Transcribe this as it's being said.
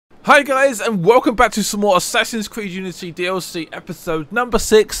Hi guys, and welcome back to some more Assassin's Creed Unity DLC episode number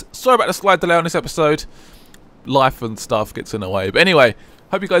 6. Sorry about the slight delay on this episode. Life and stuff gets in the way. But anyway,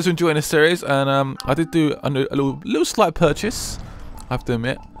 hope you guys are enjoying this series. And I did do a little slight purchase, I have to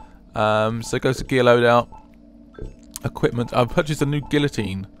admit. So it goes to gear loadout, equipment. I've purchased a new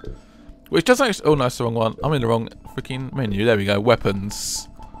guillotine, which doesn't actually... Oh no, that's the wrong one. I'm in the wrong freaking menu. There we go. Weapons.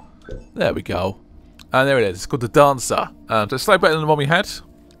 There we go. And there it is. It's called the Dancer. So it's slightly better than the one we had.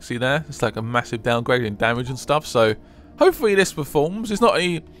 See there? It's like a massive downgrade in damage and stuff. So hopefully this performs. It's not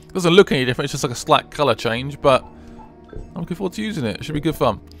any... It doesn't look any different. It's just like a slight colour change. But I'm looking forward to using it. It should be good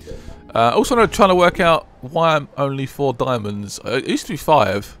fun. Also, I'm trying to work out why I'm only 4 diamonds. It used to be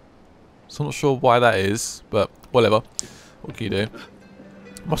 5. So I'm not sure why that is. But whatever. What can you do?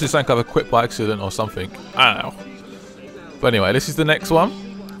 Must be something I've equipped by accident or something. I don't know. But anyway, this is the next one.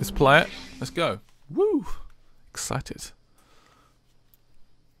 Let's play it. Let's go. Woo! Excited.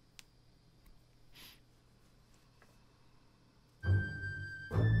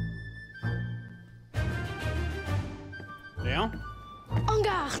 Yeah? En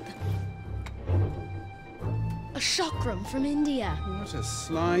garde! A chakram from India. What a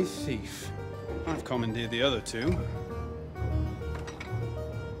sly thief. I've commandeered the other 2.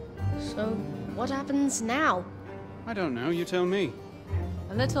 So, what happens now? I don't know, you tell me.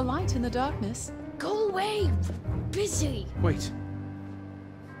 A little light in the darkness. Go away! Busy! Wait.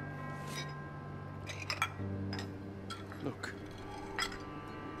 Look.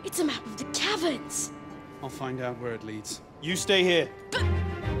 It's a map of the caverns! I'll find out where it leads. You stay here. But...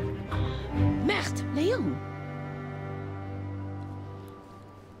 Merde, Leon!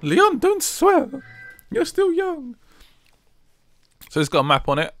 Leon, don't swear. You're still young. So it's got a map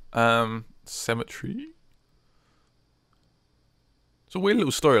on it. Cemetery. It's a weird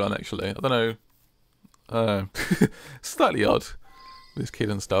little storyline, actually. I don't know. Slightly odd. This kid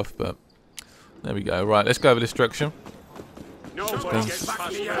and stuff, but there we go. Right, let's go over this direction. Right,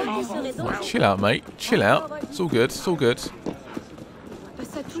 chill out, mate. Chill out. It's all good. It's all good.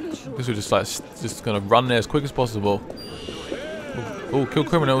 Guess we're just gonna run there as quick as possible. Oh, kill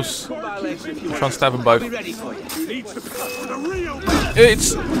criminals. Try and stab them both.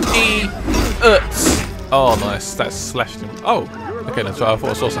 It's Oh, nice. That slashed him. Oh, okay. That's right. I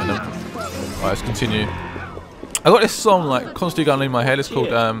thought I saw something. Right, let's continue. I got this song like constantly going in my head. It's called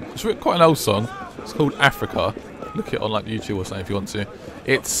it's quite an old song. It's called Africa. Look it on like YouTube or something if you want to.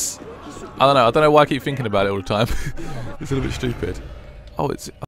 It's I don't know why I keep thinking about it all the time. It's a little bit stupid. Oh, it's